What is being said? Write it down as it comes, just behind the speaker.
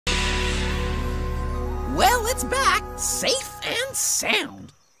Well, it's back, safe and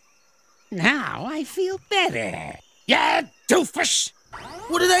sound. Now I feel better. Yeah, doofus!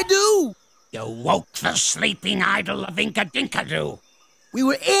 What did I do? You woke the sleeping idol of Inka Dinka Doo. We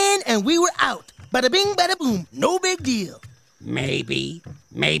were in and we were out. Bada bing, bada boom. No big deal. Maybe,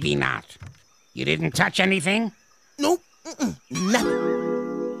 maybe not. You didn't touch anything? Nope.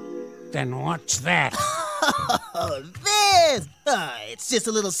 Nothing. Then what's that? Oh, this! It's just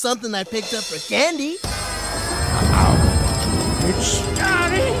a little something I picked up for candy. Uh-oh. It's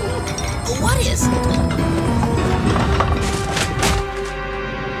starting. What is it?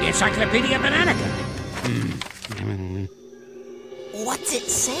 The Encyclopedia Bananica. What's it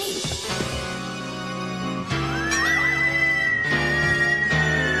say?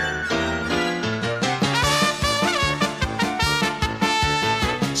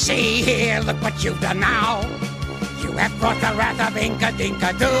 See here, look what you've done now. You have brought the wrath of Inka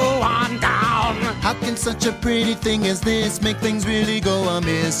Dinka Doo on down. How can such a pretty thing as this make things really go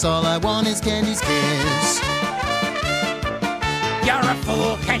amiss? All I want is Candy's kiss. You're a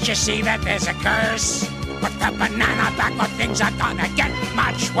fool, can't you see that there's a curse? With the banana backward, things are gonna get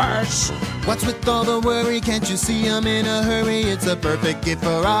much worse. What's with all the worry? Can't you see I'm in a hurry? It's a perfect gift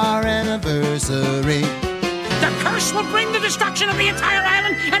for our anniversary. The curse will bring the destruction of the entire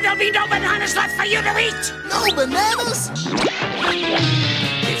island, and there'll be no bananas left for you to eat! No bananas?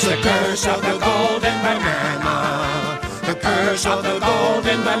 It's the curse of the golden banana. The curse of the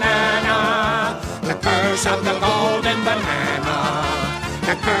golden banana. The curse of the golden banana.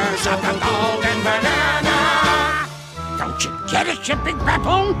 The curse of the golden banana. Don't you get it, you big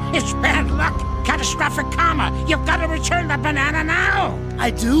baboon? It's bad luck, catastrophic karma. You've got to return the banana now. I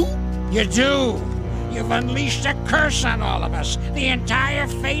do? You do. You've unleashed a curse on all of us. The entire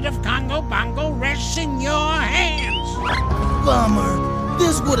fate of Congo Bongo rests in your hands. Bummer.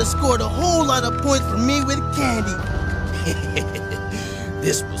 This would have scored a whole lot of points for me with candy.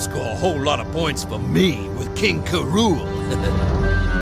 This will score a whole lot of points for me with King K. Rool.